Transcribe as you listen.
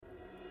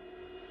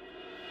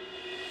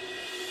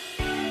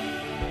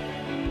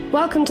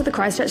Welcome to the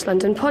Christchurch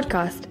London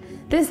podcast.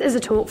 This is a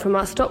talk from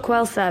our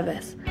Stockwell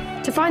service.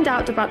 To find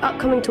out about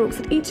upcoming talks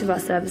at each of our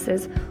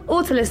services,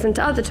 or to listen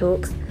to other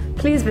talks,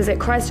 please visit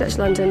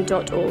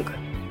christchurchlondon.org.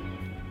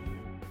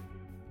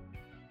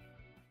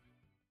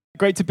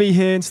 Great to be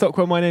here in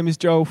Stockwell. My name is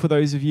Joel. For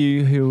those of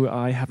you who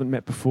I haven't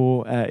met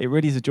before, it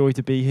really is a joy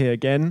to be here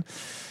again.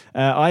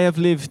 I have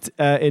lived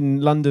in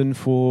London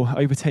for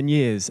over 10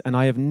 years, and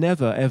I have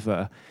never,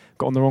 ever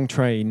got on the wrong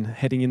train,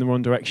 heading in the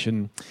wrong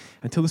direction,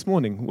 until this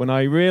morning, when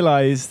I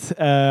realised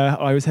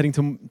I was heading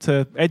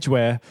to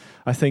Edgware,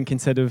 I think,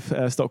 instead of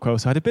Stockwell.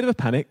 So I had a bit of a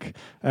panic,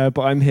 but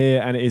I'm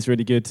here, and it is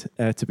really good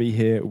to be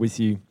here with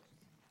you.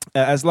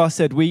 As Lars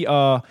said, we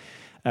are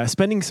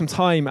spending some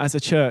time as a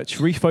church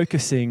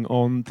refocusing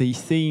on the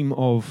theme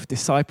of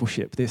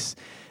discipleship, this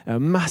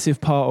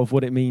massive part of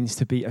what it means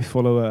to be a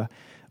follower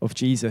of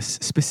Jesus,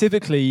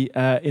 specifically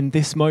in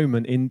this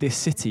moment, in this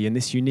city, in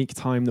this unique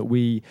time that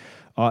we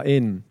are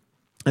in.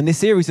 And this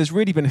series has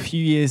really been a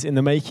few years in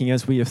the making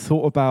as we have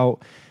thought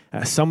about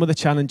some of the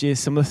challenges,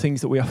 some of the things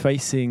that we are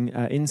facing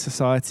in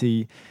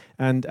society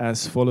and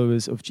as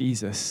followers of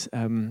Jesus.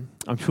 I'm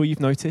sure you've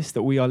noticed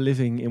that we are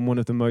living in one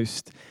of the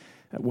most,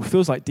 what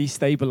feels like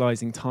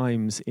destabilizing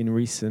times in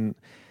recent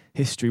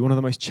history, one of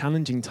the most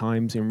challenging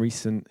times in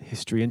recent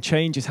history. And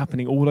change is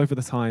happening all over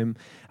the time,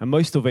 and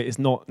most of it is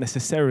not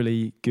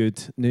necessarily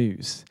good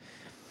news.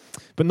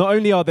 But not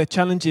only are there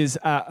challenges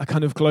at a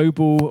kind of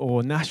global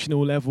or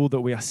national level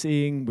that we are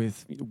seeing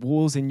with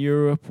wars in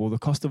Europe or the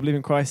cost of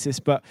living crisis,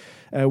 but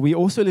we're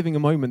also living a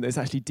moment that is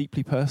actually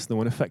deeply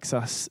personal and affects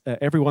us,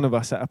 every one of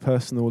us, at a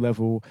personal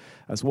level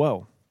as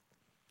well.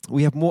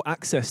 We have more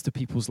access to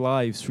people's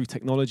lives through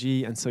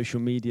technology and social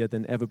media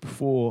than ever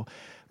before,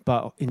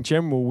 but in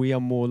general, we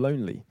are more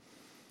lonely.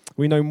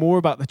 We know more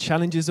about the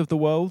challenges of the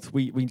world.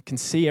 We can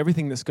see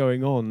everything that's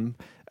going on,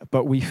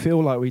 but we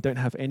feel like we don't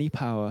have any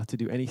power to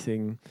do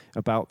anything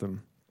about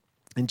them.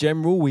 In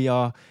general, we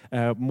are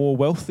more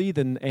wealthy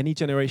than any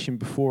generation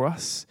before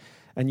us,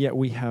 and yet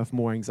we have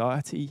more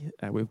anxiety.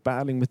 We're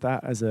battling with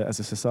that as a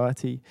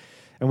society.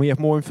 And we have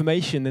more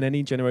information than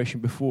any generation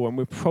before, and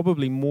we're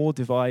probably more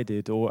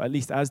divided, or at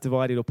least as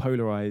divided or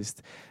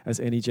polarized as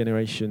any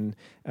generation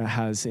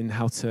has in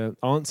how to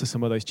answer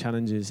some of those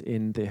challenges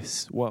in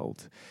this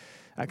world.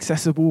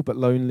 Accessible but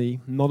lonely,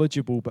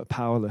 knowledgeable but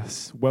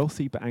powerless,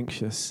 wealthy but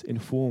anxious,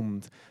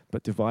 informed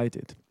but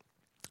divided.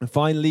 And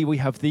finally, we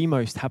have the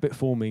most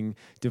habit-forming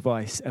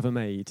device ever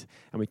made,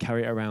 and we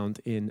carry it around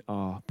in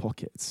our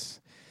pockets.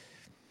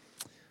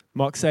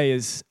 Mark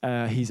Sayers,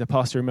 he's a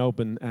pastor in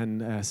Melbourne and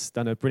has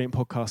done a brilliant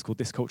podcast called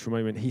This Cultural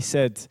Moment. He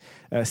said,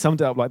 summed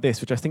it up like this,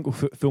 which I think will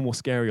feel more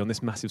scary on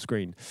this massive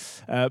screen.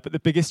 But the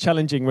biggest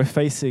challenging we're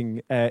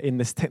facing in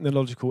this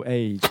technological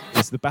age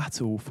is the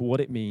battle for what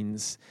it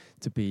means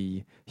to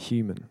be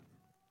human.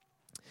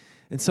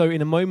 And so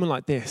in a moment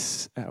like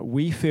this,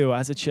 we feel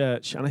as a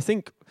church, and I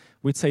think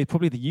we'd say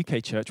probably the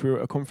UK church. We were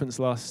at a conference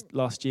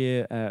last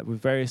year with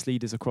various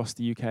leaders across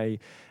the UK,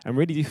 and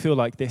really do feel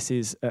like this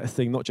is a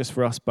thing not just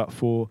for us, but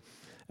for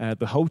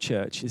the whole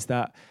church, is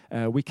that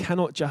we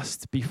cannot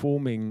just be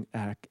forming,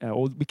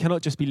 or we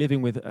cannot just be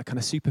living with a kind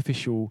of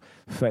superficial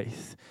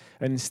faith.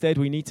 And instead,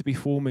 we need to be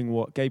forming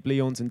what Gabe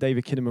Leons and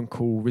David Kinnaman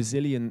call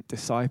resilient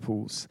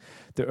disciples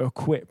that are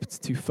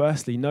equipped to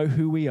firstly know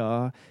who we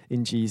are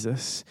in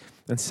Jesus,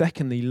 and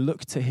secondly,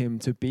 look to him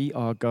to be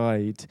our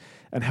guide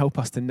and help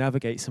us to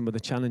navigate some of the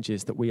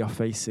challenges that we are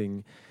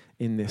facing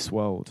in this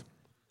world.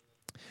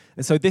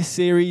 And so this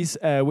series,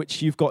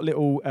 which you've got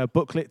little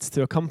booklets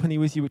to accompany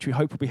with you, which we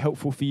hope will be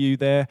helpful for you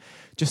there,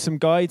 just some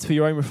guides for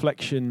your own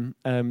reflection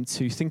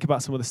to think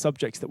about some of the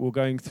subjects that we're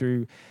going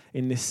through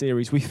in this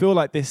series. We feel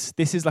like this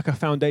is like a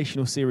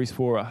foundational series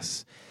for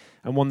us,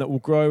 and one that will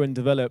grow and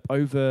develop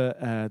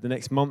over the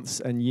next months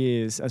and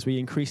years as we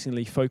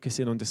increasingly focus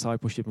in on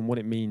discipleship and what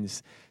it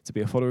means to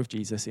be a follower of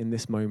Jesus in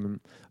this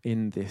moment,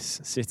 in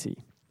this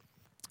city.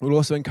 We're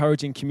also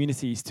encouraging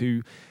communities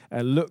to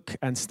look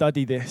and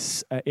study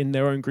this in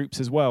their own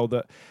groups as well,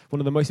 that one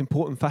of the most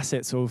important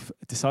facets of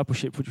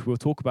discipleship, which we'll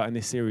talk about in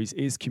this series,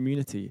 is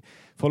community.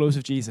 Followers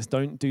of Jesus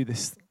don't do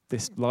this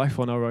life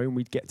on our own.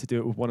 We get to do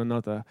it with one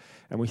another,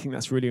 and we think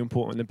that's really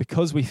important. And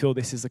because we feel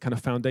this is a kind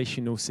of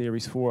foundational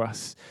series for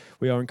us,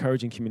 we are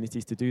encouraging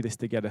communities to do this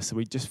together, so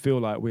we just feel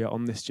like we are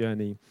on this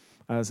journey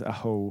as a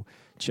whole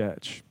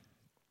church.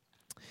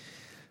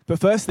 But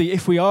firstly,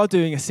 if we are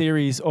doing a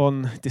series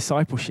on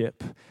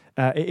discipleship,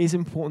 it is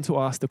important to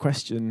ask the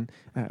question,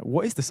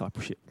 what is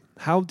discipleship?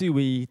 How do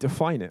we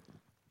define it?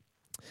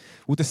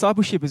 Well,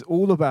 discipleship is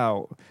all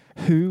about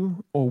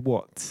who or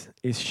what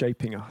is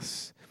shaping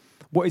us.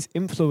 What is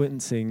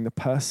influencing the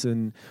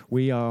person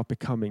we are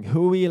becoming?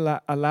 Who are we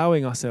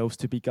allowing ourselves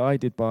to be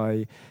guided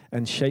by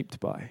and shaped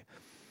by?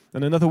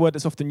 And another word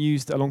that's often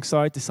used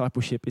alongside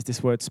discipleship is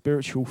this word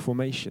spiritual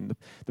formation,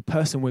 the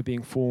person we're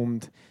being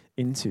formed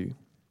into.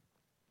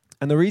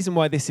 And the reason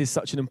why this is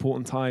such an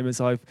important time,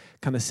 as I've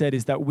kind of said,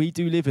 is that we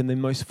do live in the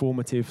most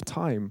formative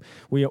time.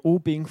 We are all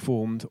being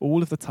formed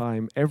all of the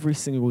time, every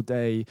single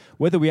day,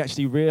 whether we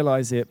actually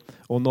realize it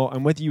or not,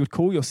 and whether you would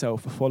call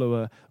yourself a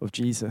follower of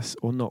Jesus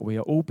or not. We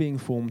are all being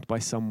formed by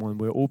someone.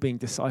 We're all being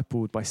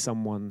discipled by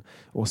someone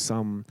or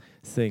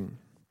something.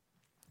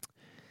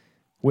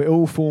 We're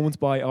all formed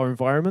by our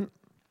environment.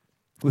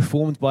 We're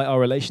formed by our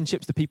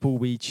relationships, the people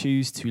we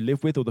choose to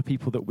live with or the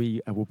people that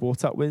we were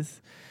brought up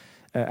with.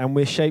 And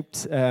we're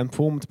shaped and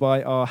formed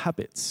by our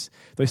habits,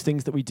 those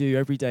things that we do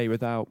every day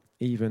without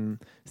even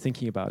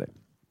thinking about it.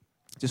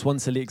 Just one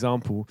silly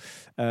example.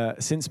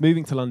 Since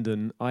moving to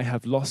London, I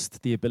have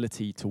lost the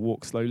ability to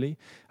walk slowly.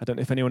 I don't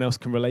know if anyone else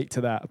can relate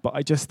to that, but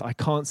I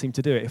can't seem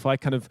to do it. If I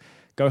kind of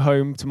go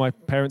home to my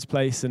parents'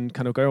 place and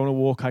kind of go on a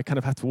walk, I kind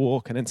of have to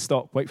walk and then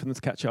stop, wait for them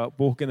to catch up,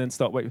 walk and then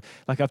stop, wait.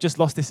 Like I've just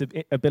lost this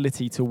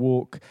ability to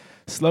walk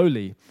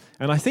slowly.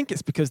 And I think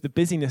it's because the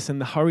busyness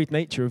and the hurried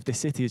nature of this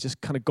city has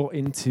just kind of got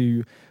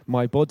into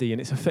my body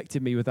and it's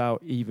affected me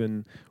without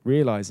even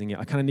realizing it.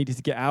 I kind of needed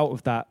to get out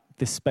of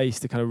this space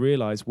to kind of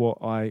realize what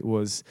I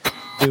was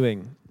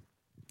doing.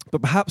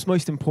 But perhaps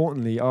most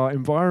importantly, our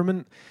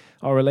environment,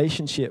 our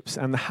relationships,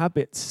 and the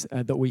habits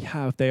that we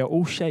have, they are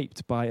all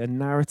shaped by a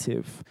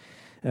narrative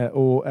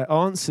or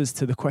answers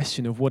to the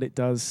question of what it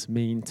does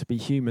mean to be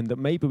human that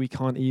maybe we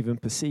can't even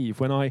perceive.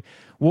 When I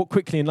walk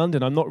quickly in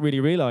London, I'm not really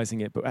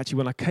realizing it, but actually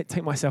when I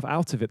take myself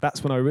out of it,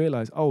 that's when I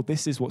realize, oh,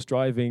 this is what's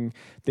driving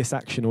this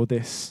action or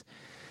this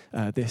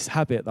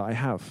habit that I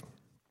have.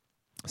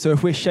 So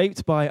if we're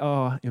shaped by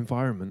our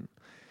environment,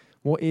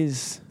 what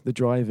is the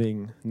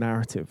driving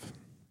narrative?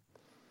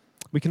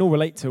 We can all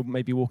relate to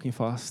maybe walking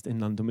fast in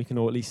London. We can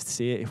all at least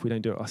see it if we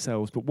don't do it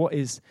ourselves. But what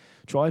is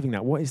driving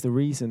that? What is the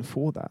reason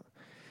for that?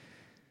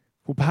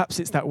 Well, perhaps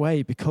it's that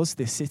way because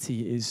this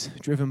city is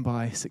driven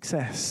by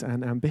success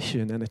and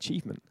ambition and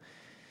achievement.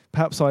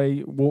 Perhaps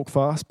I walk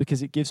fast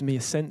because it gives me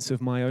a sense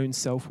of my own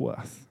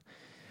self-worth.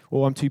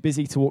 Or I'm too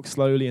busy to walk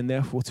slowly and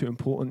therefore too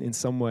important in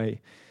some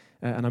way.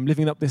 And I'm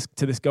living up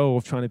to this goal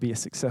of trying to be a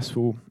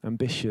successful,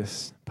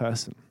 ambitious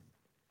person.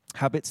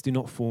 Habits do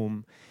not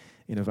form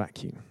in a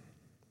vacuum.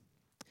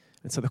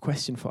 And so the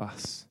question for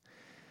us,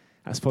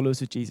 as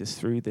followers of Jesus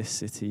through this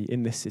city,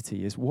 in this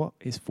city, is what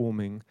is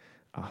forming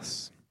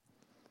us?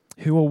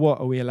 Who or what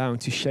are we allowing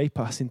to shape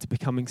us into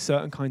becoming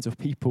certain kinds of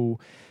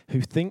people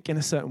who think in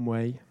a certain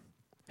way,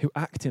 who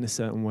act in a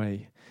certain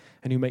way,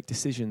 and who make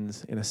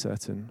decisions in a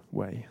certain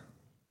way?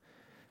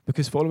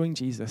 Because following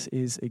Jesus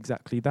is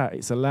exactly that.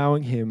 It's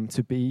allowing him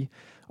to be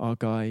our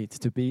guide,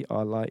 to be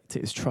our light.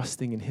 It is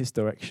trusting in his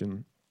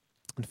direction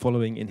and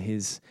following in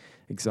his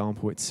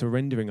example. It's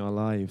surrendering our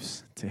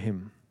lives to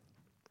him.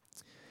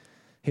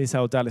 Here's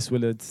how Dallas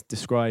Willard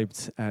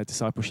described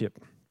discipleship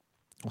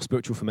or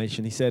spiritual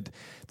formation. He said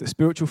that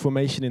spiritual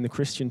formation in the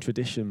Christian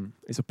tradition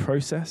is a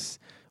process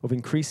of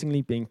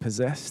increasingly being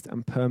possessed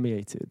and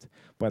permeated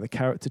by the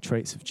character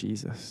traits of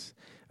Jesus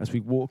as we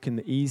walk in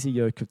the easy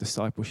yoke of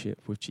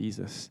discipleship with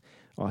Jesus,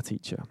 our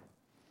teacher.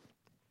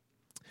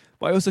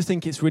 But I also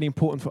think it's really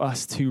important for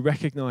us to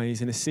recognize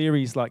in a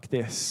series like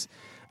this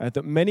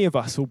that many of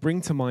us will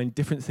bring to mind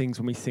different things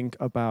when we think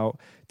about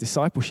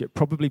discipleship,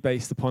 probably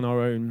based upon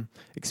our own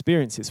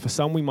experiences. For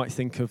some, we might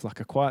think of like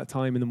a quiet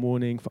time in the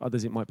morning. For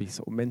others, it might be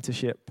sort of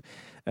mentorship,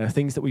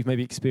 things that we've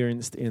maybe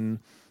experienced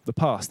in the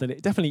past. And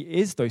it definitely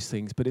is those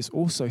things, but it's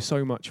also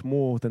so much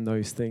more than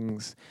those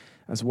things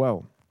as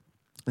well.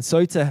 And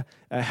so to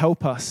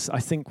help us, I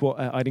think what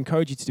I'd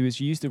encourage you to do is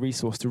use the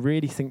resource to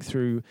really think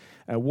through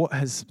what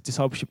has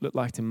discipleship looked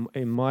like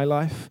in my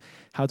life?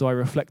 How do I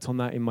reflect on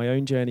that in my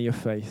own journey of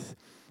faith?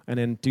 And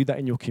then do that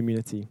in your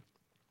community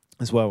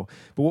as well.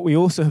 But what we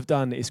also have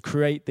done is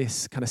create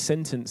this kind of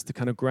sentence to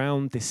kind of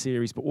ground this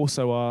series, but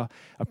also our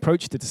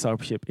approach to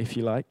discipleship, if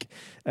you like.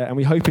 And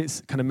we hope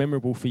it's kind of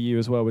memorable for you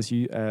as well as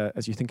you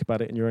think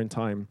about it in your own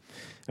time.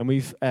 And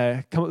we've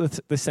come up with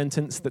the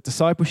sentence that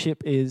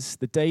discipleship is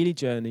the daily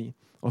journey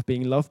of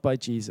being loved by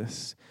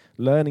Jesus,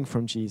 learning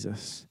from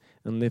Jesus,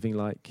 and living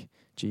like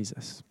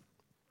Jesus.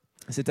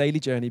 It's a daily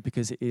journey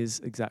because it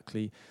is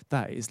exactly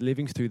that. It is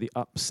living through the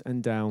ups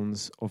and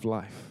downs of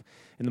life,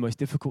 in the most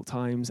difficult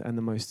times and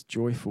the most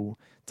joyful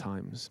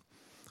times,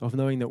 of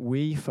knowing that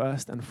we,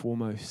 first and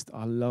foremost,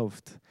 are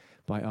loved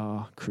by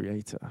our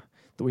Creator,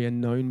 that we are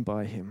known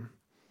by him,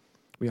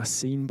 we are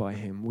seen by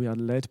him, we are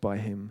led by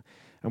him,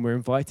 and we're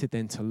invited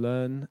then to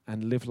learn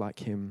and live like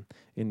him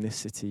in this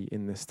city,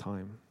 in this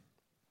time.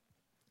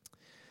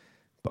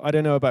 But I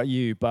don't know about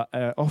you, but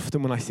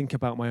often when I think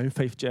about my own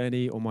faith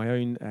journey or my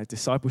own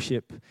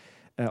discipleship,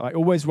 I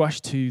always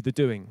rush to the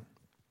doing,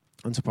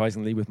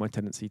 unsurprisingly, with my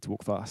tendency to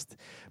walk fast.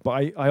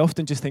 But I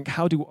often just think,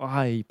 how do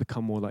I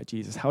become more like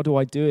Jesus? How do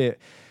I do it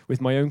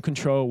with my own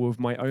control, with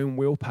my own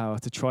willpower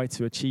to try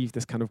to achieve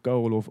this kind of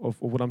goal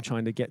of what I'm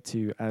trying to get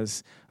to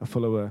as a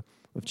follower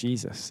of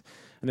Jesus?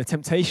 And the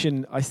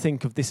temptation, I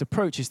think, of this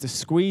approach is to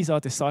squeeze our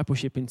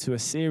discipleship into a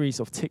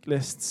series of tick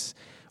lists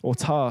or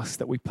tasks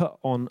that we put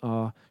on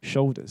our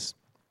shoulders.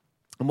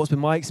 And what's been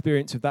my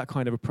experience with that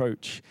kind of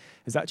approach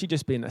has actually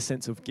just been a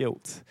sense of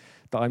guilt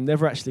that I'm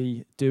never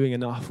actually doing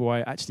enough, or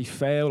I actually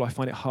fail, I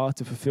find it hard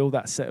to fulfill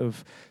that set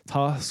of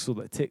tasks or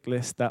that tick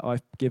list that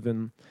I've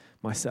given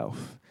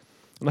myself.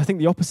 And I think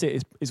the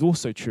opposite is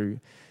also true,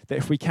 that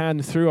if we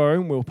can, through our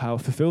own willpower,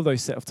 fulfill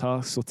those set of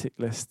tasks or tick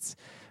lists,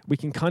 we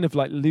can kind of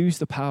like lose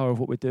the power of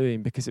what we're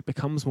doing because it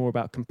becomes more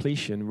about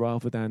completion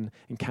rather than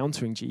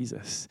encountering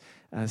Jesus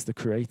as the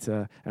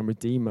creator and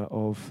redeemer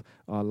of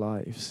our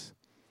lives.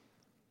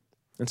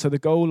 And so the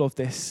goal of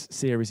this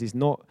series is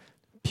not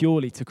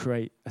purely to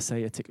create,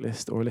 a tick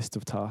list or a list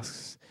of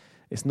tasks.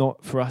 It's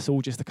not for us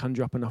all just to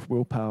conjure up enough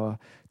willpower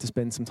to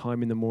spend some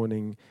time in the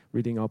morning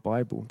reading our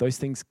Bible. Those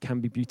things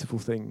can be beautiful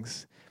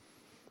things.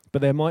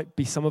 But there might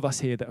be some of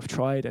us here that have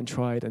tried and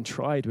tried and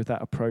tried with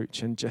that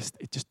approach and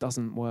it just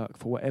doesn't work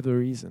for whatever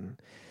reason.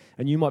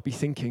 And you might be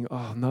thinking,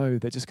 oh no,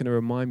 they're just going to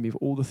remind me of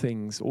all the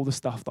things, all the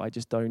stuff that I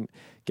just don't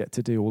get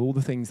to do, or all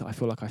the things that I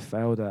feel like I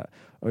failed at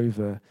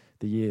over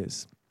the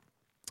years.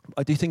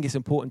 I do think it's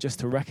important just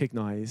to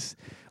recognize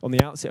on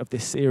the outset of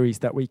this series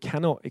that we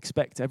cannot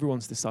expect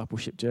everyone's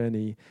discipleship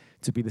journey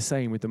to be the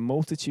same, with the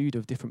multitude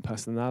of different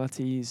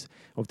personalities,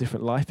 of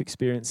different life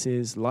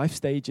experiences, life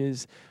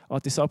stages.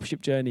 Our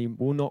discipleship journey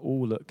will not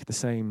all look the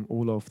same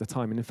all of the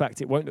time. And in fact,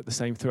 it won't look the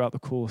same throughout the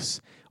course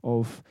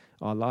of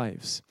our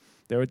lives.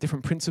 There are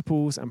different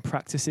principles and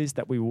practices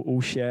that we will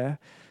all share,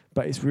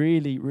 but it's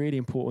really, really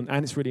important,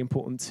 and it's really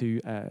important to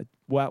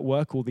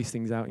work all these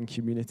things out in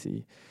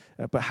community.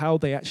 But how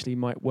they actually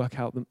might work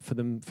out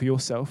for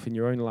yourself in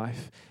your own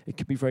life, it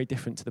could be very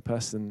different to the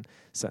person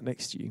sat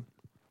next to you.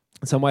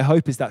 And so my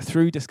hope is that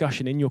through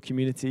discussion in your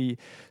community,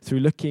 through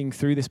looking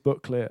through this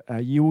booklet,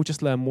 you will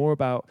just learn more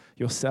about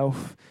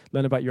yourself,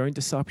 learn about your own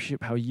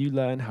discipleship, how you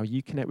learn, how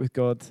you connect with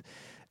God,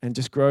 and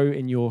just grow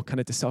in your kind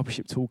of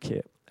discipleship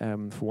toolkit,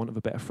 for want of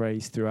a better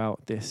phrase,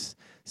 throughout this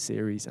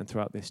series and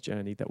throughout this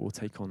journey that we'll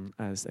take on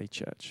as a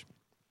church.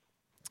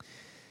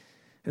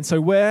 And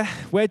so where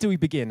do we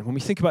begin? When we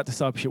think about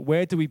discipleship,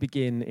 where do we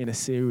begin in a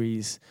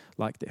series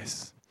like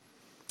this?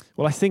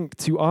 Well, I think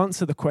to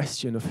answer the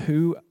question of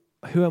who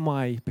am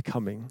I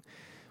becoming,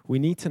 we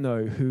need to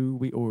know who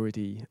we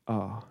already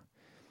are.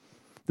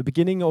 The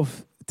beginning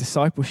of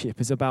discipleship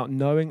is about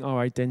knowing our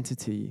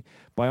identity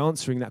by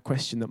answering that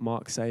question that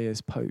Mark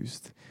Sayers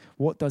posed.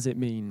 What does it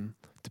mean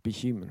to be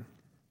human?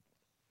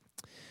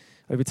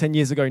 Over 10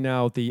 years ago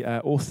now, the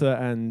author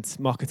and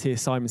marketeer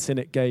Simon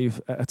Sinek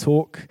gave a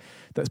talk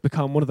that's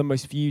become one of the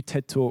most viewed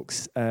TED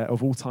Talks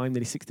of all time,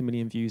 nearly 60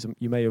 million views.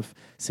 You may have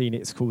seen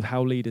it. It's called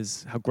How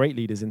Great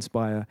Leaders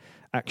Inspire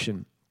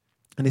Action.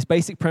 And his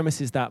basic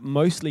premise is that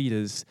most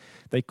leaders,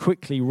 they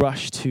quickly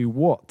rush to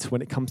what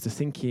when it comes to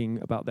thinking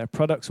about their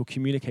products or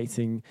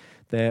communicating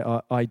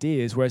their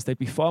ideas, whereas they'd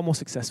be far more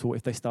successful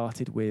if they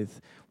started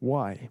with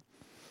why.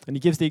 And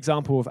he gives the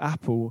example of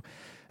Apple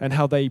and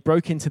how they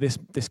broke into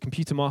this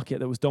computer market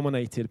that was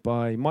dominated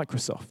by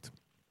Microsoft.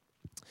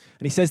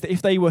 And he says that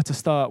if they were to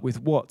start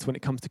with what when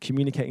it comes to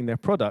communicating their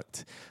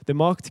product, the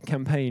marketing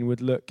campaign would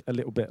look a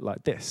little bit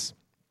like this.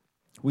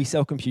 We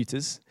sell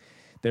computers,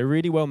 they're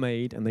really well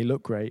made and they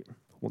look great,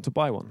 want to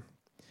buy one.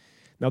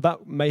 Now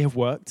that may have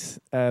worked,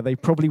 they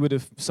probably would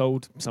have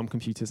sold some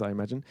computers, I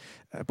imagine,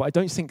 but I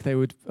don't think they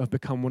would have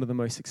become one of the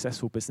most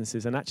successful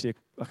businesses and actually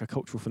like a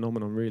cultural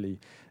phenomenon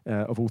really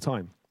of all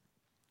time.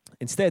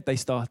 Instead, they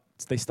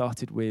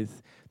started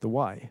with the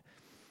why.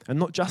 And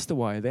not just the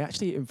why, they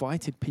actually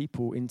invited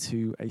people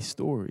into a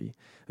story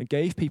and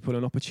gave people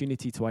an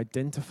opportunity to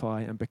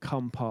identify and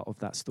become part of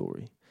that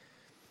story.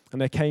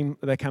 And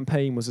their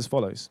campaign was as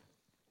follows.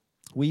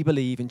 We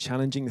believe in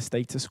challenging the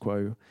status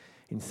quo,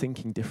 in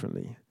thinking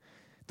differently.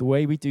 The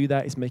way we do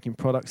that is making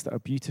products that are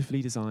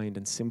beautifully designed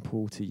and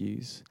simple to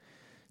use.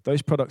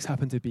 Those products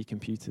happen to be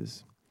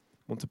computers.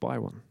 Want to buy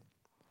one?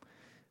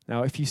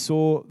 Now, if you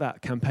saw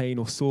that campaign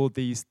or saw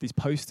these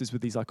posters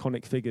with these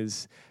iconic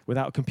figures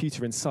without a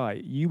computer in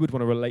sight, you would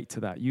want to relate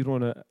to that. You'd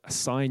want to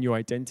assign your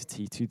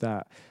identity to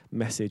that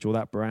message or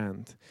that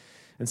brand.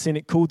 And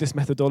Sinek called this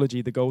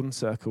methodology the Golden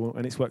Circle,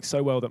 and it's worked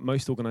so well that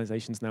most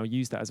organizations now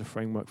use that as a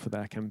framework for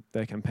their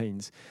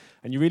campaigns.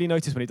 And you really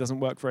notice when it doesn't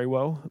work very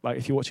well, like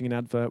if you're watching an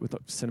advert with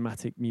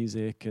cinematic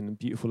music and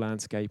beautiful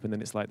landscape, and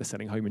then it's like they're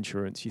selling home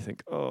insurance, you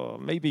think, oh,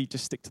 maybe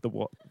just stick to the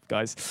what,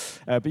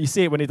 guys. But you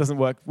see it when it doesn't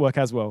work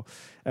as well.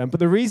 But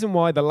the reason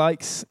why the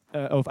likes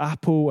of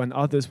Apple and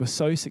others were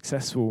so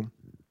successful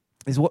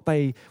is what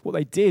they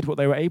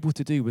were able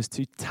to do was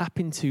to tap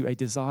into a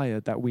desire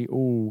that we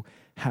all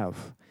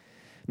have.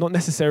 Not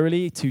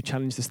necessarily to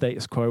challenge the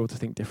status quo or to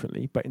think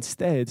differently, but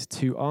instead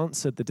to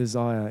answer the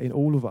desire in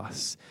all of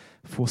us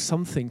for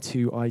something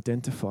to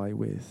identify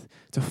with,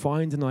 to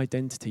find an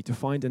identity, to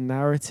find a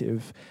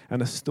narrative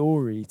and a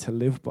story to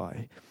live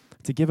by,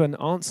 to give an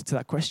answer to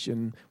that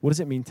question, what does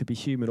it mean to be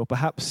human? Or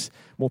perhaps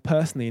more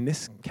personally in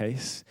this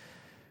case,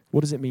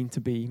 what does it mean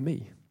to be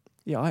me?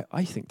 Yeah,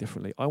 I think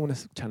differently. I want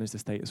to challenge the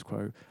status quo.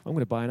 I'm going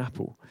to buy an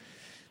Apple.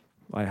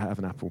 I have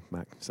an Apple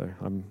Mac, so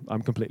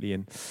I'm completely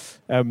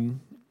in.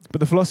 But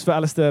the philosopher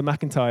Alistair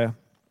McIntyre,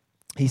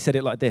 he said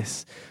it like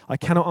this: I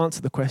cannot answer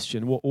the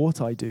question, what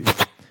ought I do,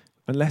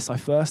 unless I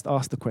first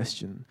ask the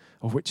question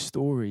of which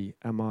story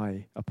am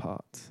I a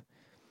part?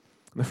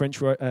 And the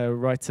French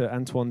writer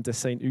Antoine de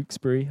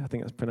Saint-Exupéry, I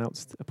think that's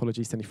pronounced,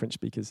 apologies to any French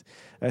speakers,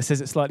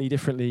 says it slightly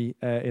differently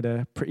in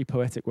a pretty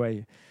poetic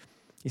way.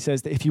 He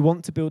says that if you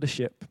want to build a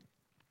ship,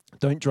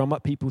 don't drum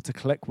up people to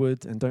collect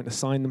wood and don't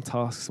assign them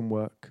tasks and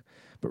work,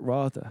 but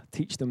rather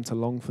teach them to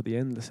long for the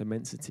endless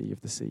immensity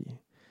of the sea.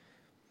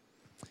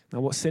 Now,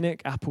 what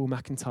Cynic, Apple,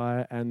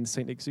 MacIntyre, and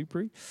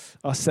Saint-Exupéry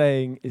are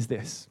saying is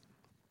this: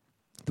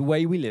 the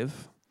way we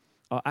live,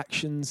 our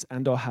actions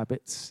and our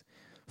habits,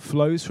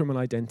 flows from an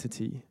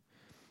identity,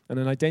 and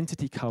an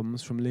identity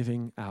comes from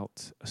living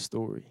out a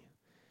story.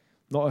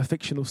 Not a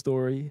fictional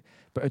story,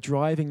 but a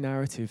driving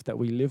narrative that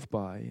we live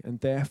by and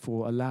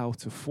therefore allow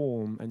to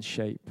form and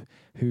shape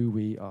who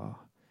we are.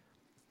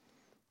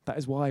 That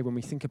is why when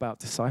we think about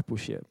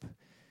discipleship,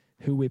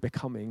 who we're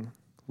becoming,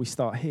 we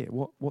start here.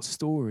 What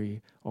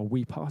story are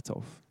we part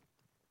of?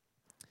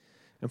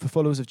 And for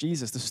followers of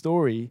Jesus, the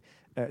story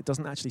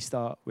doesn't actually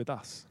start with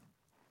us.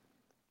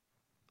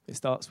 It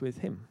starts with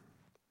him.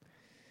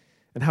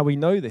 And how we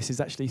know this is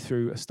actually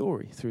through a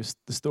story, through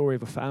the story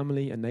of a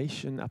family, a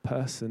nation, a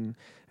person,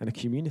 and a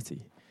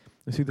community.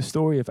 And through the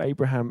story of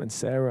Abraham and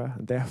Sarah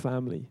and their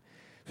family,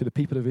 through the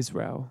people of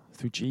Israel,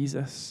 through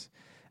Jesus,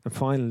 and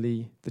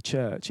finally the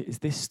church. It is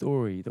this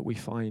story that we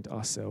find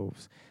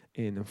ourselves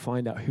in and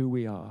find out who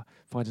we are,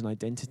 find an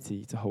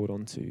identity to hold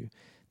on to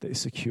that is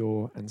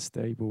secure and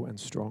stable and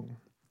strong.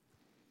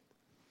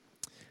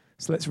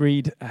 So let's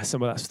read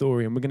some of that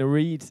story. And we're going to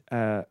read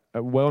a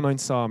well-known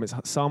psalm. It's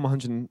Psalm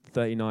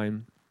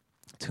 139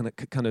 to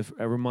kind of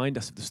remind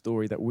us of the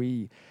story that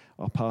we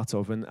are part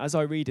of. And as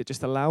I read it,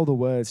 just allow the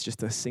words just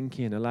to sink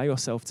in. Allow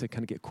yourself to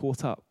kind of get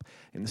caught up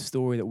in the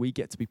story that we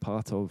get to be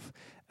part of.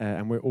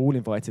 And we're all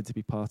invited to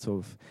be part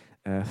of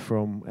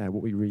from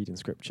what we read in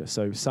Scripture.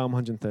 So Psalm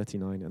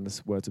 139, and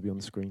the words will be on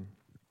the screen.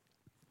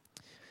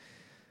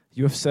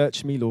 You have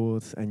searched me,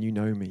 Lord, and you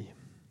know me.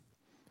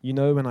 You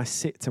know when I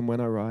sit and when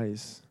I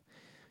rise.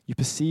 You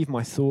perceive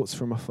my thoughts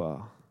from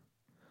afar.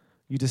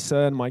 You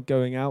discern my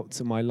going out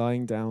and my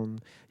lying down.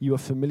 You are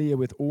familiar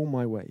with all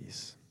my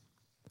ways.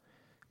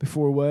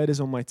 Before a word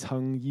is on my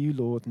tongue, you,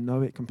 Lord,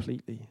 know it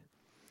completely.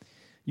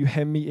 You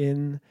hem me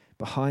in,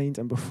 behind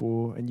and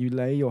before, and you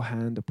lay your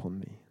hand upon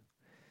me.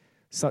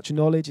 Such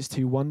knowledge is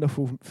too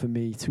wonderful for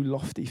me, too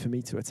lofty for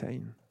me to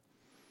attain.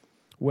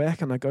 Where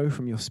can I go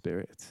from your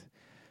spirit?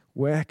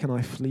 Where can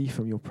I flee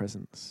from your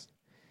presence?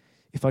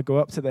 If I go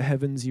up to the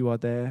heavens, you are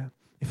there.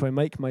 If I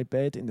make my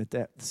bed in the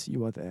depths,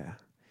 you are there.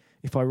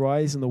 If I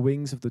rise on the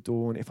wings of the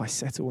dawn, if I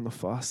settle on the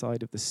far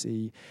side of the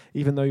sea,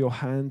 even though your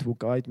hand will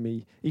guide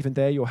me, even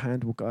there your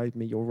hand will guide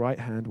me, your right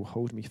hand will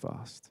hold me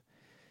fast.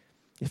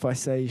 If I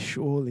say,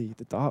 surely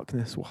the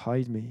darkness will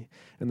hide me,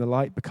 and the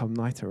light become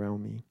night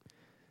around me,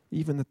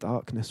 even the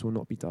darkness will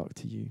not be dark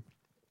to you.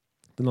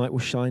 The night will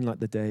shine like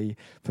the day,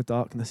 for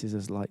darkness is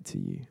as light to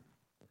you.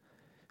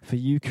 For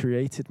you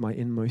created my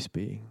inmost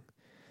being.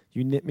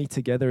 You knit me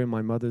together in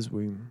my mother's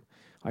womb.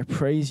 I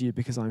praise you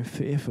because I am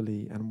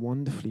fearfully and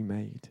wonderfully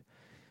made.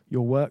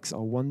 Your works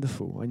are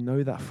wonderful, I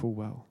know that full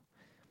well.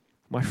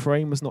 My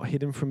frame was not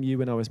hidden from you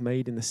when I was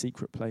made in the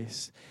secret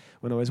place,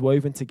 when I was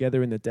woven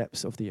together in the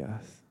depths of the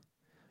earth.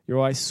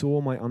 Your eyes saw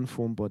my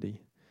unformed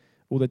body.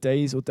 All the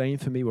days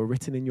ordained for me were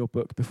written in your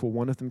book before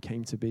one of them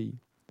came to be.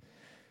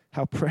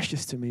 How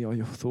precious to me are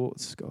your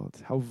thoughts, God.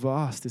 How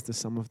vast is the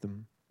sum of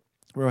them.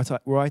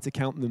 Were I to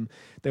count them,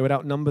 they would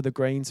outnumber the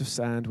grains of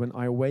sand. When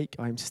I awake,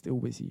 I am still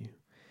with you.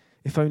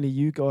 If only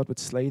you, God, would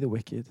slay the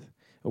wicked.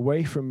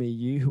 Away from me,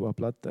 you who are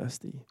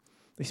bloodthirsty.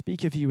 They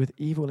speak of you with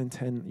evil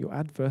intent. Your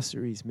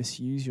adversaries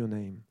misuse your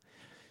name.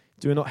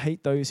 Do not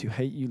hate those who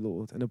hate you,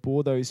 Lord, and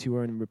abhor those who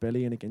are in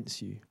rebellion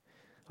against you.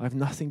 I have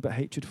nothing but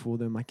hatred for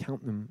them. I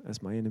count them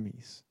as my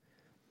enemies.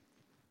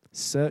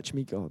 Search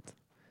me, God,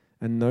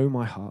 and know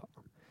my heart.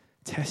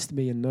 Test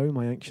me and know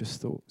my anxious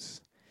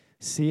thoughts.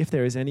 See if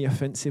there is any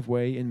offensive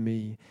way in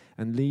me,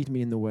 and lead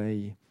me in the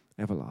way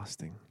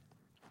everlasting.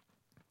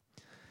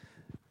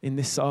 In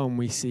this psalm,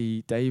 we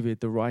see David,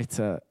 the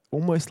writer,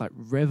 almost like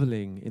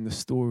reveling in the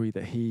story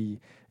that he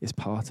is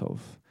part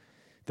of.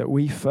 That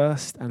we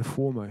first and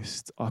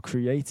foremost are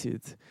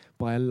created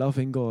by a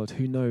loving God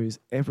who knows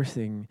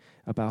everything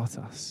about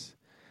us.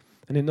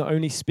 And it not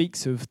only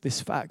speaks of this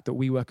fact that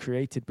we were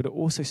created, but it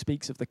also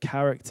speaks of the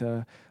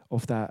character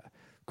of that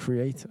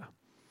creator.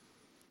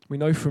 We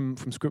know from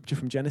Scripture,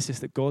 from Genesis,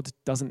 that God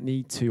doesn't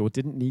need to or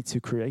didn't need to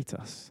create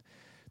us.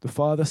 The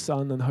Father,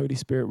 Son, and Holy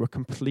Spirit were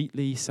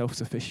completely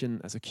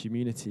self-sufficient as a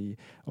community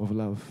of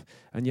love,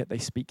 and yet they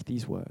speak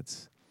these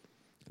words.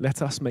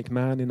 Let us make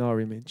man in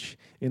our image,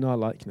 in our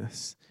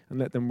likeness, and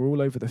let them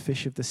rule over the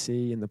fish of the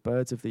sea and the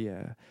birds of the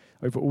air,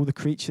 over all the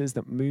creatures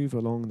that move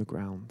along the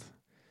ground.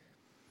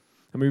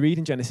 And we read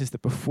in Genesis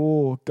that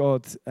before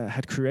God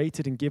had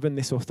created and given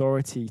this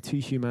authority to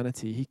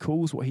humanity, he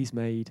calls what he's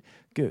made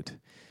good.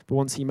 But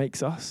once he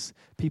makes us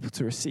people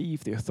to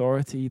receive the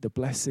authority, the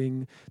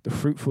blessing, the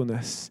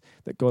fruitfulness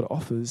that God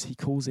offers, he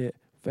calls it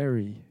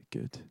very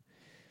good.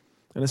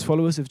 And as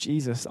followers of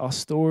Jesus, our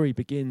story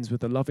begins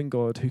with the loving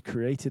God who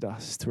created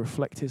us to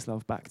reflect his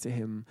love back to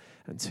him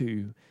and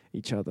to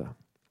each other.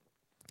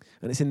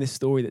 And it's in this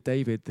story that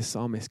David, the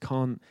psalmist,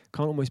 can't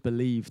almost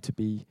believe to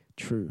be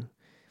true.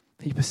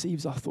 He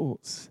perceives our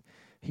thoughts.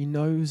 He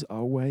knows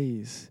our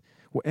ways.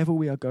 Whatever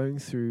we are going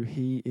through,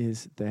 he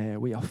is there.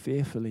 We are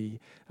fearfully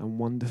and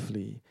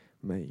wonderfully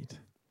made.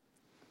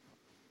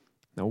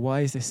 Now,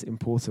 why is this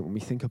important when we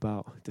think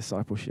about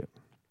discipleship?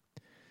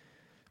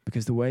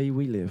 Because the way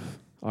we live,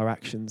 our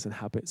actions and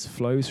habits,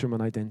 flows from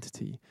an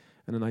identity,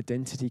 and an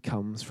identity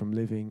comes from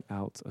living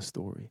out a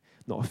story.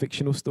 Not a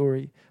fictional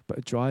story, but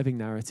a driving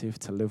narrative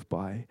to live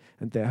by,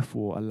 and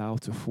therefore allow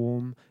to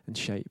form and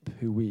shape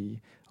who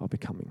we are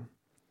becoming.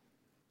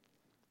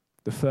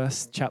 The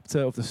first chapter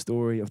of the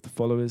story of the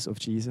followers of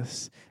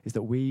Jesus is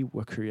that we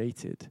were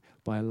created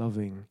by a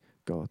loving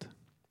God.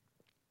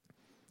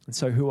 And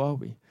so who are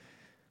we?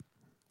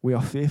 We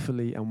are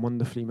fearfully and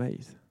wonderfully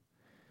made.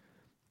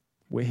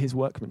 We're his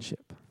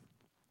workmanship.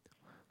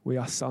 We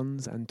are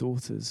sons and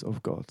daughters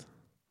of God.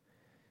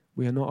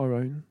 We are not our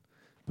own,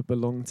 but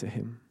belong to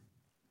him.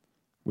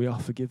 We are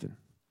forgiven.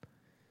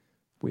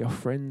 We are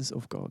friends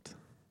of God.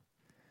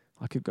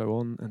 I could go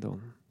on and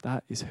on.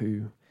 That is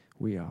who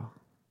we are.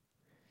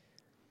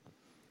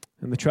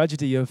 And the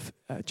tragedy of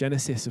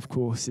Genesis, of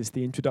course, is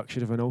the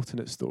introduction of an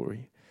alternate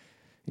story.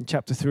 In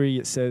chapter 3,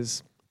 it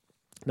says,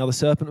 "Now the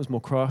serpent was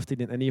more crafty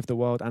than any of the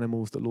wild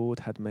animals the Lord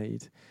had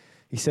made.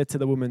 He said to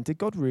the woman, 'Did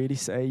God really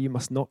say you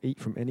must not eat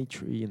from any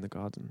tree in the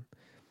garden?'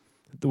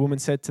 The woman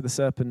said to the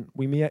serpent,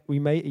 we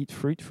may eat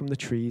fruit from the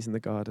trees in the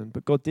garden,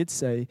 but God did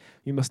say,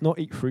 you must not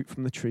eat fruit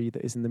from the tree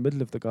that is in the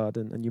middle of the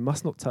garden, and you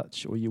must not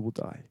touch or you will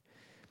die.'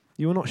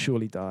 'You will not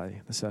surely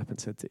die,' the serpent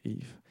said to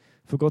Eve.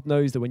 'For God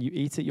knows that when you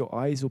eat it, your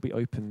eyes will be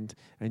opened,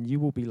 and you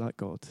will be like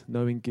God,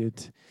 knowing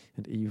good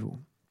and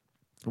evil.'"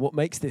 And what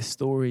makes this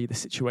story, the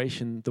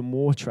situation, the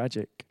more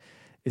tragic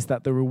is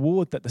that the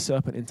reward that the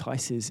serpent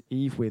entices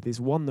Eve with is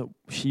one that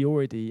she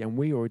already and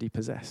we already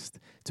possessed,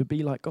 to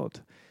be like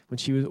God, when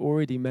she was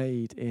already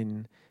made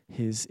in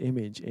his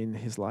image, in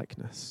his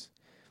likeness.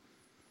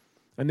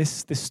 And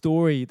this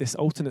story, this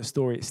alternate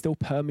story, it still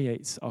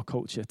permeates our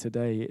culture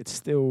today. It's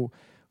still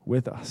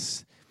with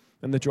us.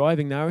 And the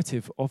driving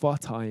narrative of our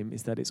time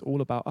is that it's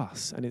all about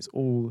us and it's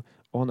all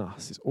on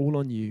us. It's all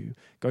on you.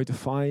 Go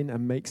define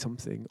and make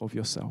something of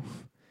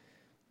yourself.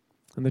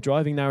 And the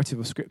driving narrative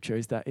of Scripture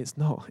is that it's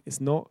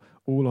not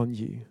all on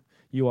you.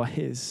 You are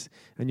his,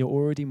 and you're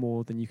already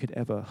more than you could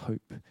ever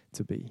hope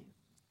to be.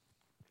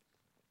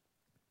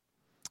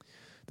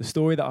 The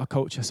story that our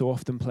culture so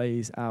often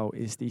plays out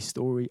is the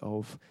story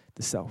of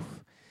the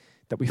self,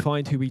 that we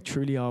find who we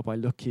truly are by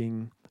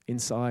looking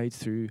inside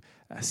through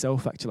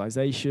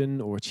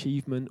self-actualization or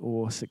achievement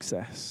or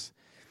success.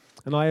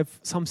 And I have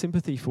some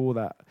sympathy for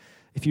that.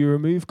 If you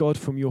remove God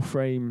from your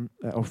frame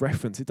of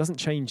reference, it doesn't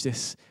change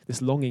this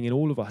longing in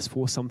all of us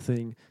for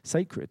something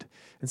sacred.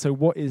 And so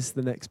what is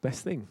the next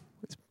best thing?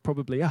 It's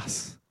probably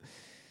us.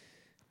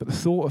 But the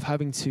thought of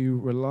having to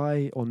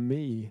rely on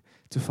me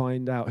to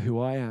find out who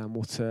I am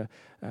or to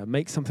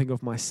make something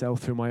of myself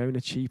through my own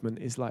achievement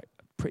is like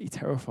a pretty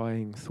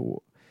terrifying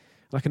thought.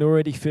 And I can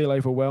already feel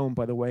overwhelmed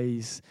by the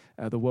ways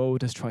the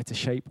world has tried to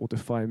shape or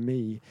define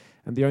me.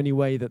 And the only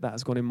way that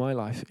has gone in my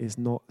life is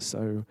not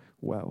so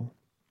well.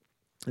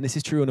 And this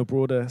is true on a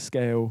broader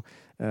scale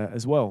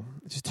as well.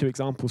 Just two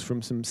examples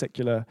from some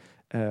secular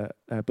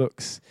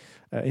books.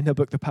 In her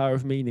book, The Power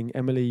of Meaning,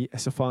 Emily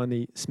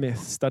Esfahani Smith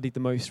studied the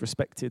most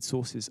respected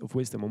sources of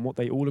wisdom, and what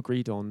they all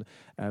agreed on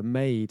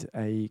made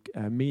a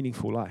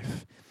meaningful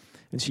life.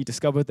 And she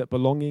discovered that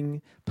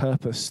belonging,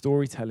 purpose,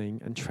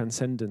 storytelling, and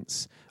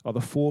transcendence are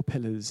the 4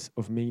 pillars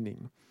of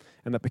meaning.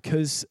 And that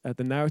because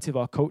the narrative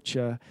of our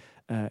culture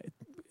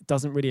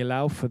doesn't really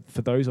allow for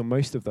those or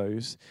most of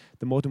those,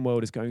 the modern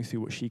world is going through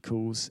what she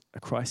calls a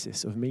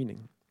crisis of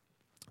meaning.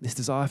 This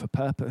desire for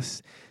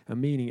purpose and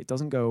meaning, it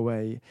doesn't go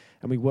away,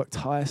 and we work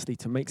tirelessly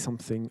to make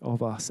something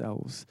of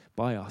ourselves,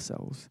 by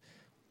ourselves.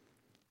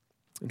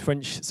 And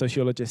French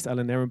sociologist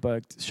Alain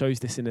Ehrenberg shows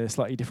this in a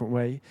slightly different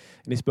way.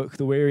 In his book,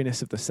 The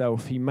Weariness of the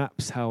Self, he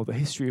maps how the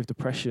history of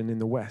depression in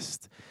the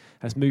West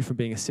has moved from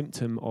being a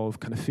symptom of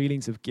kind of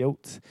feelings of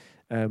guilt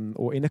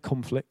or inner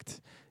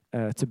conflict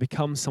to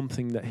become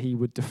something that he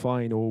would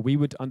define or we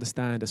would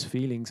understand as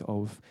feelings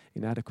of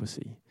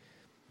inadequacy.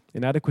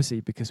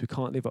 Inadequacy because we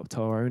can't live up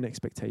to our own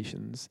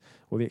expectations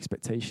or the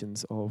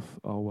expectations of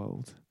our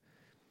world.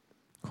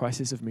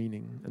 Crisis of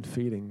meaning and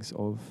feelings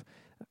of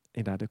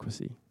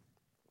inadequacy.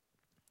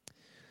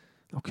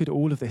 Now, could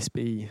all of this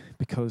be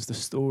because the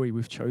story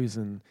we've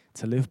chosen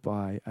to live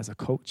by as a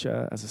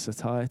culture, as a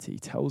society,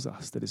 tells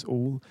us that it's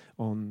all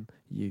on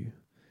you?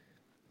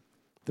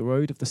 The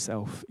road of the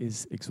self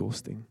is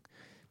exhausting,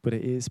 but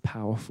it is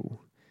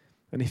powerful.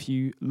 And if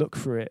you look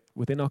for it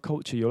within our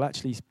culture, you'll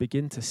actually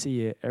begin to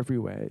see it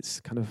everywhere. It's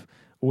kind of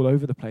all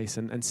over the place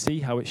and see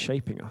how it's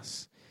shaping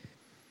us.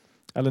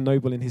 Alan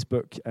Noble, in his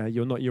book,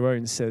 You're Not Your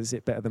Own, says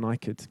it better than I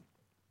could.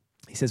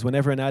 He says,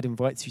 whenever an ad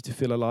invites you to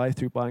feel alive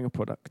through buying a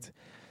product,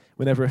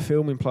 whenever a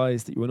film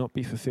implies that you will not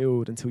be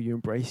fulfilled until you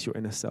embrace your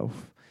inner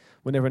self,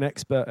 whenever an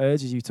expert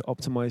urges you to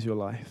optimize your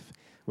life,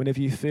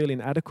 whenever you feel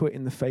inadequate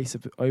in the face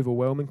of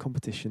overwhelming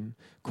competition,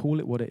 call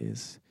it what it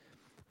is.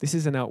 This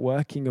is an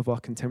outworking of our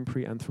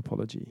contemporary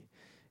anthropology.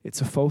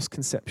 It's a false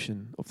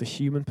conception of the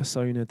human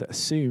persona that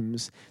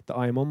assumes that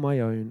I am on my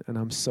own and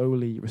I'm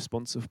solely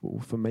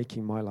responsible for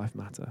making my life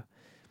matter.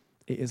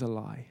 It is a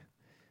lie.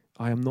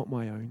 I am not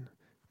my own,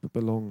 but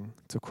belong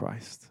to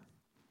Christ.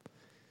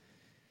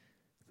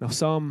 Now,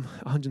 Psalm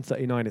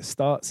 139, it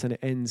starts and it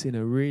ends in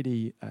a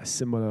really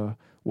similar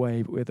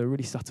way, but with a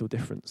really subtle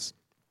difference.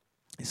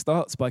 It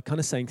starts by kind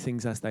of saying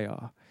things as they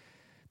are,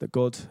 that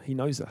God, he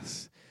knows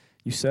us.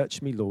 You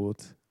search me, Lord,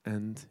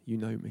 and you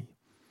know me.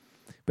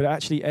 But it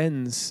actually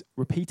ends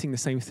repeating the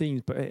same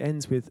themes, but it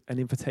ends with an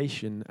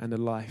invitation and a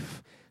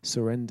life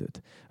surrendered,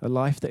 a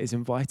life that is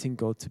inviting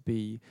God to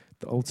be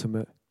the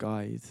ultimate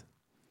guide.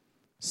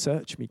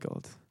 Search me,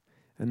 God,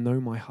 and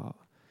know my heart.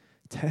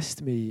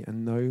 Test me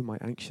and know my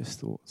anxious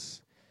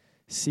thoughts.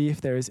 See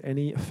if there is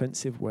any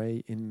offensive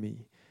way in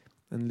me,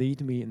 and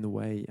lead me in the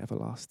way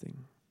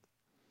everlasting.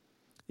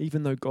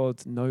 Even though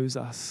God knows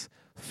us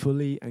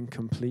fully and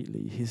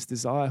completely, his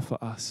desire for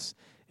us,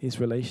 his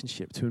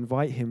relationship, to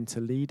invite him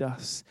to lead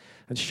us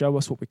and show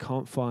us what we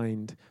can't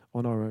find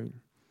on our own.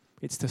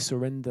 It's to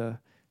surrender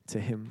to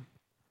him.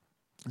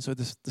 And so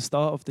the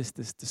start of this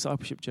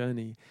discipleship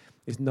journey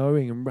is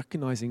knowing and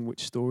recognizing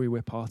which story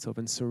we're part of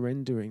and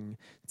surrendering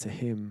to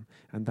him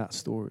and that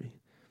story.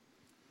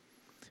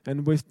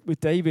 And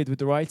with David, with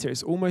the writer,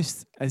 it's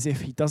almost as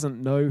if he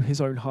doesn't know his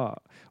own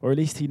heart, or at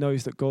least he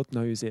knows that God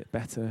knows it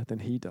better than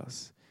he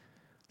does.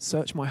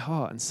 Search my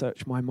heart and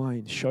search my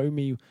mind. Show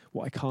me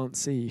what I can't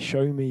see.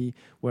 Show me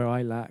where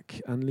I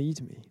lack and lead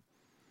me.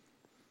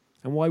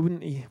 And why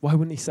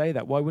wouldn't he say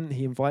that? Why wouldn't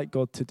he invite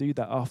God to do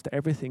that after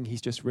everything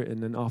he's just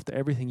written and after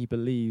everything he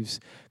believes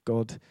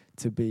God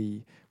to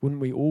be?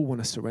 Wouldn't we all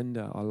want to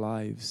surrender our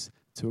lives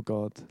to a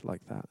God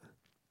like that?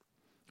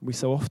 We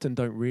so often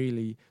don't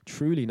really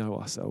truly know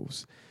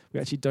ourselves.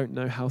 We actually don't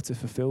know how to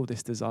fulfill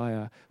this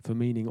desire for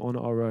meaning on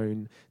our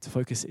own, to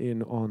focus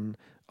in on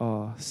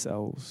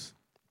ourselves.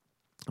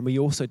 And we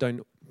also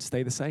don't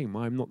stay the same.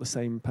 I'm not the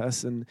same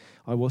person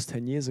I was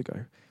 10 years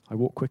ago. I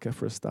walk quicker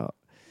for a start.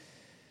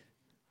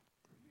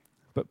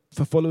 But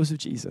for followers of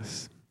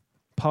Jesus,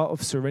 part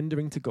of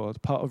surrendering to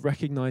God, part of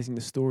recognizing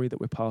the story that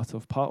we're part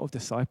of, part of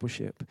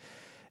discipleship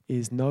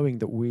is knowing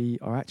that we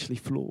are actually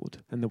flawed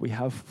and that we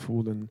have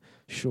fallen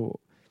short,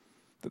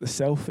 that the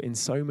self in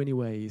so many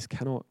ways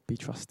cannot be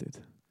trusted.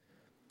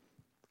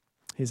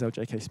 Here's how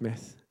J.K.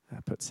 Smith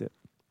puts it.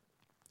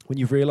 When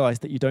you've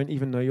realized that you don't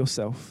even know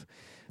yourself,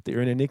 that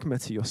you're an enigma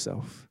to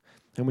yourself,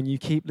 and when you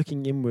keep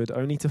looking inward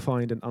only to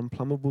find an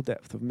unplumbable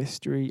depth of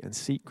mystery and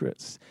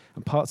secrets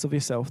and parts of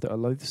yourself that are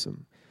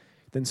loathsome,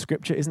 then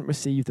Scripture isn't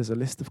received as a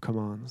list of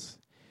commands.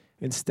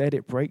 Instead,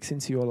 it breaks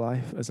into your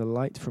life as a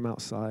light from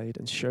outside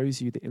and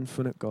shows you the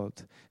infinite God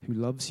who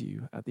loves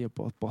you at the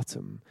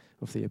bottom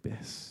of the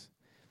abyss.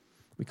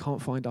 We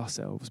can't find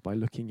ourselves by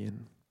looking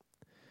in.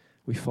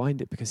 We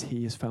find it because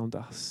he has found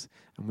us,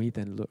 and we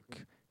then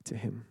look to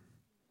him.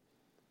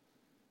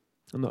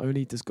 And not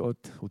only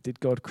did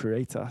God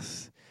create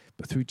us,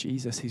 but through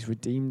Jesus, he's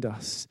redeemed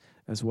us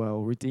as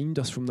well, redeemed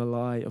us from the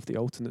lie of the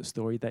alternate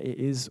story that it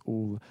is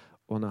all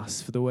on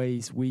us. For the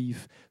ways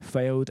we've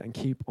failed and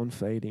keep on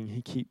failing,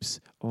 he keeps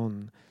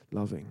on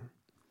loving.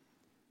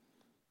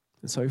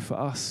 And so for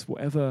us,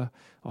 whatever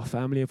our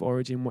family of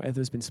origin, whatever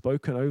has been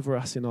spoken over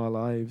us in our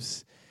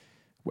lives,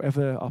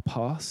 whatever our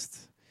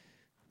past,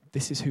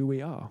 this is who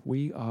we are.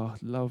 We are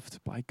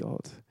loved by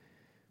God.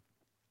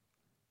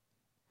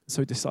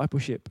 So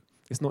discipleship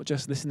is not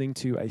just listening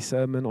to a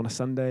sermon on a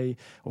Sunday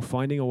or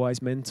finding a wise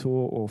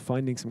mentor or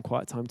finding some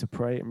quiet time to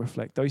pray and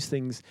reflect. Those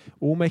things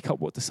all make up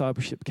what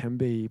discipleship can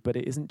be, but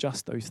it isn't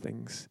just those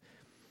things.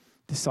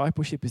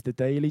 Discipleship is the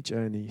daily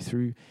journey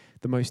through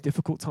the most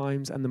difficult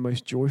times and the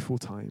most joyful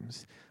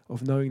times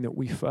of knowing that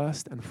we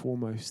first and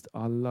foremost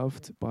are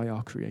loved by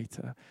our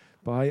Creator,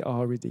 by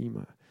our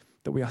Redeemer,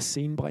 that we are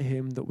seen by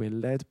him, that we're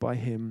led by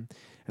him,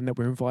 and that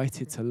we're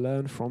invited to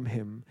learn from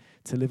him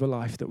to live a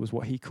life that was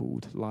what he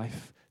called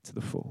life to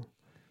the full.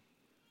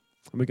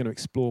 And we're going to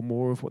explore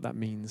more of what that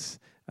means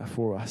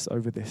for us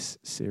over this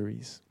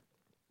series.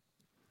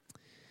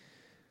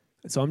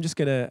 So I'm just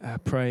going to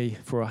pray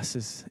for us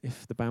as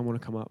if the band want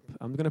to come up.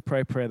 I'm going to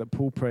pray a prayer that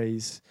Paul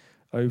prays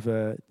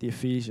over the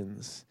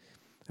Ephesians.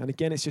 And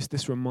again, it's just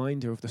this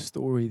reminder of the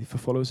story for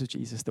followers of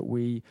Jesus that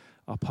we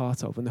are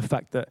part of, and the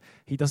fact that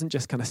he doesn't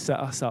just kind of set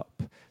us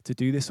up to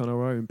do this on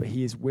our own, but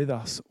he is with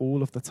us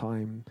all of the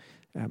time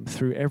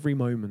through every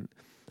moment,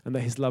 and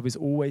that his love is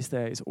always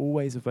there, is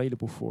always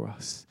available for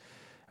us.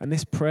 And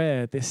this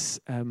prayer, this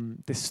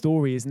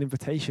story is an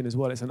invitation as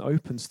well. It's an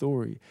open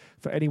story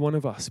for any one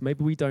of us.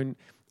 Maybe we don't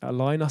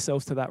align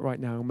ourselves to that right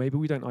now. Maybe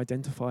we don't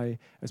identify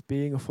as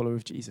being a follower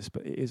of Jesus,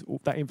 but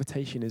that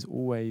invitation is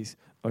always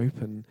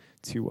open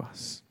to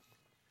us.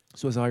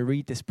 So as I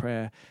read this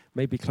prayer,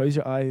 maybe close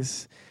your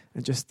eyes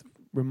and just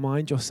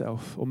remind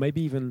yourself, or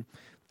maybe even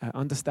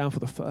understand for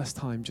the first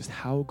time just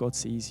how God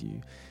sees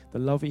you, the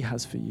love he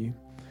has for you,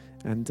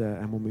 and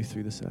we'll move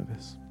through the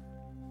service.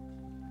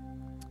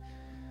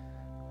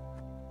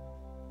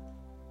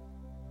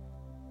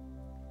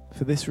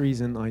 For this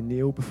reason, I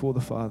kneel before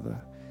the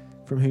Father,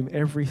 from whom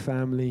every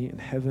family in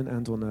heaven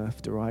and on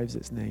earth derives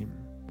its name.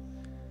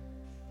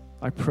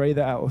 I pray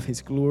that out of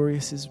his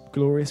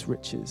glorious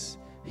riches,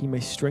 he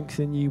may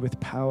strengthen you with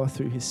power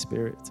through his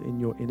Spirit in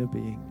your inner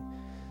being,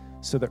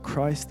 so that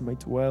Christ may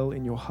dwell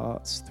in your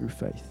hearts through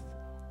faith.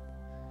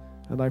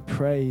 And I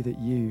pray that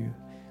you,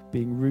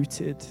 being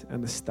rooted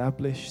and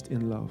established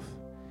in love,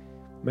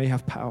 may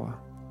have power,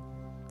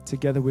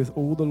 together with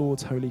all the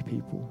Lord's holy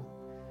people,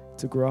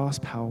 to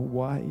grasp how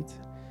wide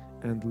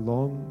and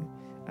long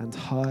and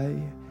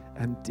high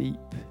and deep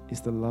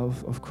is the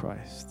love of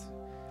Christ,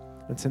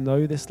 and to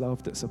know this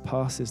love that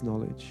surpasses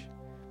knowledge,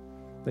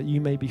 that you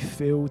may be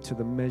filled to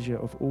the measure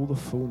of all the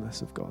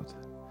fullness of God.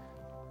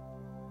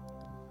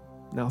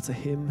 Now to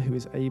him who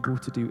is able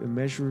to do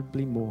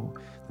immeasurably more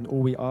than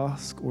all we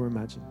ask or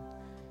imagine,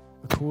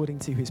 according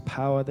to his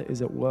power that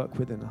is at work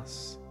within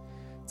us,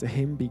 to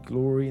him be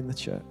glory in the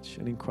church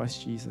and in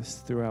Christ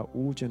Jesus throughout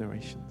all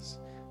generations,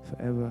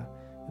 forever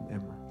and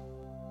ever.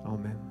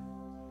 Amen.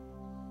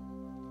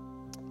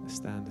 Let's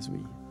stand as we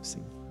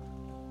sing.